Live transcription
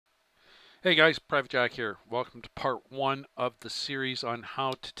Hey guys, Private Jack here. Welcome to part one of the series on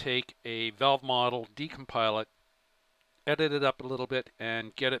how to take a Valve model, decompile it, edit it up a little bit,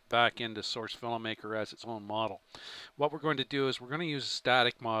 and get it back into Source FilmMaker as its own model. What we're going to do is we're going to use a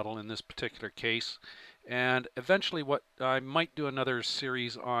static model in this particular case, and eventually what I might do another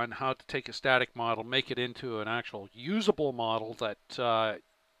series on how to take a static model, make it into an actual usable model that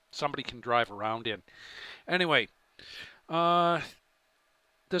somebody can drive around in. Anyway, uh,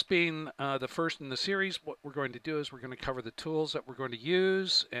 this being the first in the series, what we're going to do is we're going to cover the tools that we're going to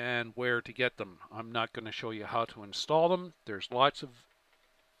use and where to get them. I'm not going to show you how to install them. There's lots of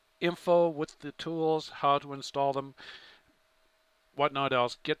info with the tools, how to install them, whatnot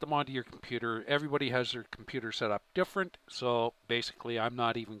else. Get them onto your computer. Everybody has their computer set up different, so basically I'm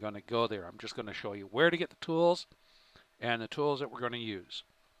not even going to go there. I'm just going to show you where to get the tools and the tools that we're going to use.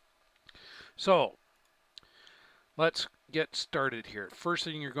 So let's get started here. First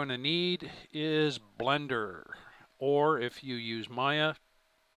thing you're going to need is Blender, or if you use Maya,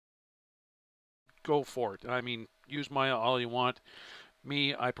 go for it. I mean, use Maya all you want.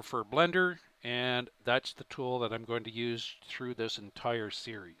 Me, I prefer Blender, and that's the tool that I'm going to use through this entire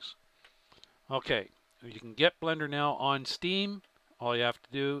series. Okay, you can get Blender now on Steam. All you have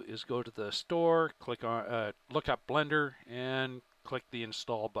to do is go to the store, click on, look up Blender, and click the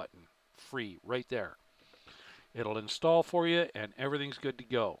install button. Free, right there. It'll install for you and everything's good to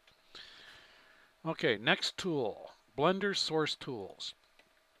go. Okay, next tool, Blender Source Tools.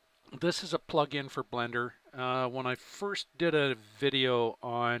 This is a plugin for Blender. When I first did a video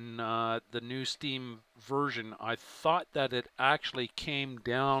on the new Steam version, I thought that it actually came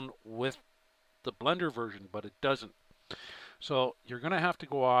down with the Blender version, but it doesn't. So you're going to have to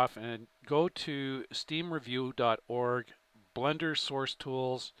go off and go to steamreview.org, Blender Source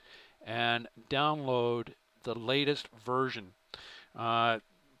Tools, and download the latest version.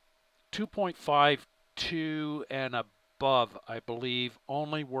 2.52 and above, I believe,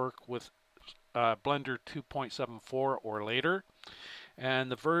 only work with Blender 2.74 or later.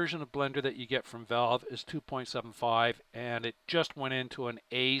 And the version of Blender that you get from Valve is 2.75, and it just went into an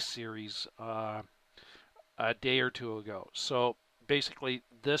A series a day or two ago. So basically,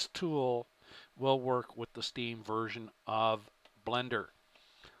 this tool will work with the Steam version of Blender.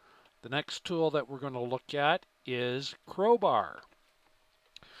 The next tool that we're going to look at is Crowbar.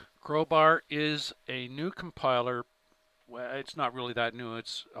 Crowbar is a new compiler. Well, it's not really that new.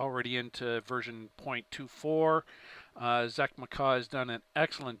 It's already into version 0.24. Zach McCaw has done an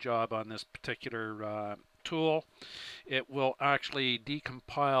excellent job on this particular tool. It will actually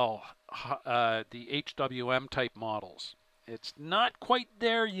decompile the HWM type models. It's not quite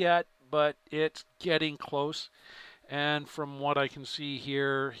there yet, but it's getting close. And from what I can see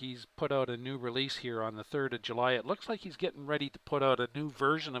here, he's put out a new release here on the 3rd of July. It looks like he's getting ready to put out a new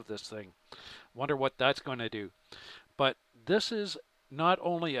version of this thing. Wonder what that's going to do. But this is not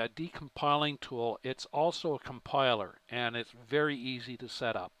only a decompiling tool, it's also a compiler, and it's very easy to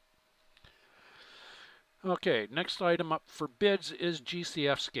set up. Okay, next item up for bids is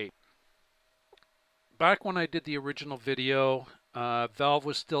GCFscape. Back when I did the original video, Valve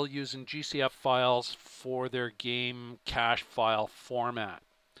was still using GCF files for their game cache file format.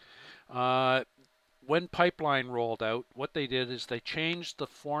 When Pipeline rolled out, what they did is they changed the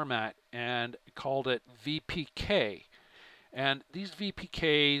format and called it VPK. And these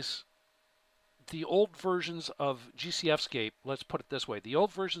VPKs, the old versions of GCFscape, let's put it this way, the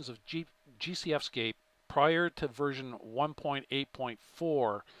old versions of GCFscape prior to version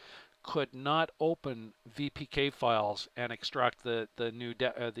 1.8.4 could not open VPK files and extract the new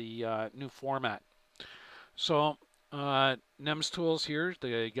format. So NEMS Tools here,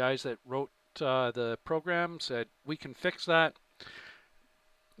 the guys that wrote the program, said we can fix that.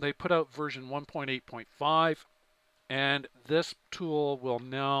 They put out version 1.8.5, and this tool will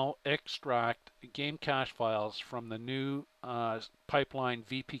now extract game cache files from the new pipeline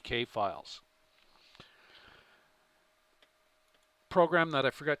VPK files. Program that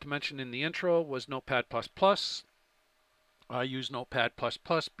I forgot to mention in the intro was Notepad++. I use Notepad++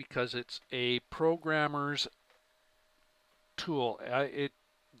 because it's a programmer's tool. It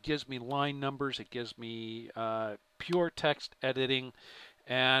gives me line numbers, it gives me pure text editing,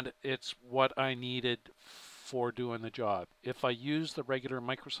 and it's what I needed for doing the job. If I use the regular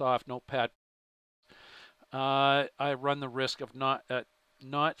Microsoft Notepad, I run the risk of not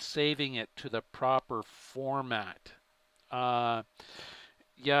saving it to the proper format. Yeah,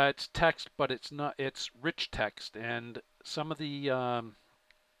 it's text, but it's not. It's rich text, and some of the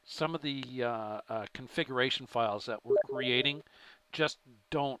configuration files that we're creating just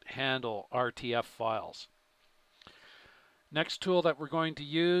don't handle RTF files. Next tool that we're going to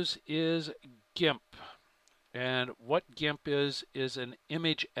use is GIMP. And what GIMP is an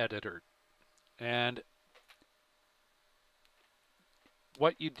image editor. And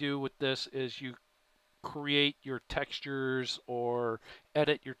what you do with this is you create your textures or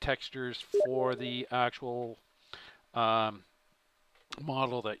edit your textures for the actual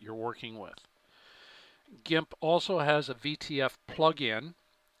model that you're working with. GIMP also has a VTF plugin,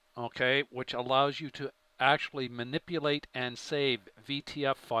 okay, which allows you to actually manipulate and save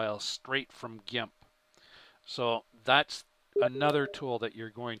VTF files straight from GIMP. So that's another tool that you're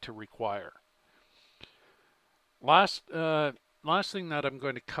going to require. Last thing that I'm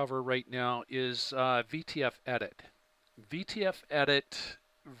going to cover right now is VTF Edit. VTF Edit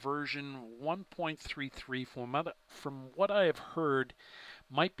version 1.33 from what I have heard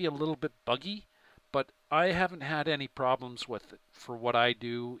might be a little bit buggy, but I haven't had any problems with it for what I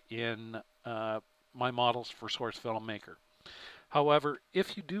do in my models for Source FilmMaker. However,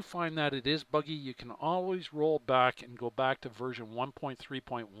 if you do find that it is buggy, you can always roll back and go back to version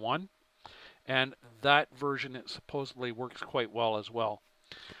 1.3.1, and that version it supposedly works quite well as well.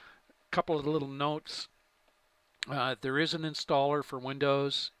 A couple of little notes. There is an installer for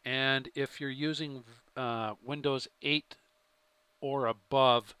Windows, and if you're using Windows 8 or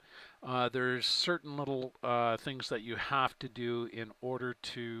above, there's certain little things that you have to do in order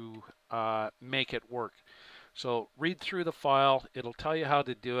to make it work. So read through the file, it'll tell you how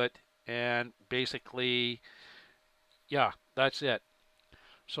to do it, and basically, yeah, that's it.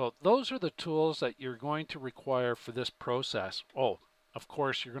 So those are the tools that you're going to require for this process. Oh, of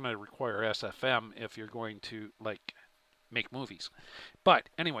course, you're going to require SFM if you're going to make movies. But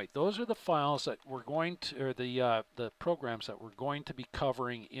anyway, those are the files that we're going to, or the programs that we're going to be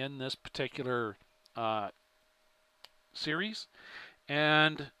covering in this particular series.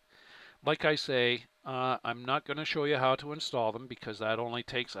 And like I say, I'm not going to show you how to install them because that only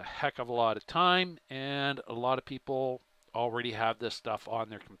takes a heck of a lot of time, and a lot of people already have this stuff on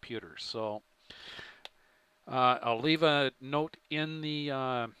their computers. So I'll leave a note in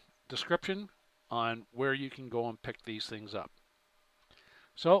the description on where you can go and pick these things up.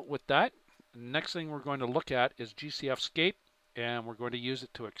 So with that, next thing we're going to look at is GCFscape, and we're going to use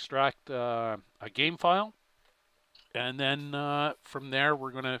it to extract a game file. And then from there,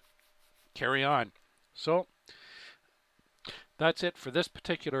 we're going to carry on. So that's it for this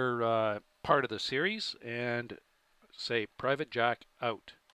particular part of the series, and say Private Jack out.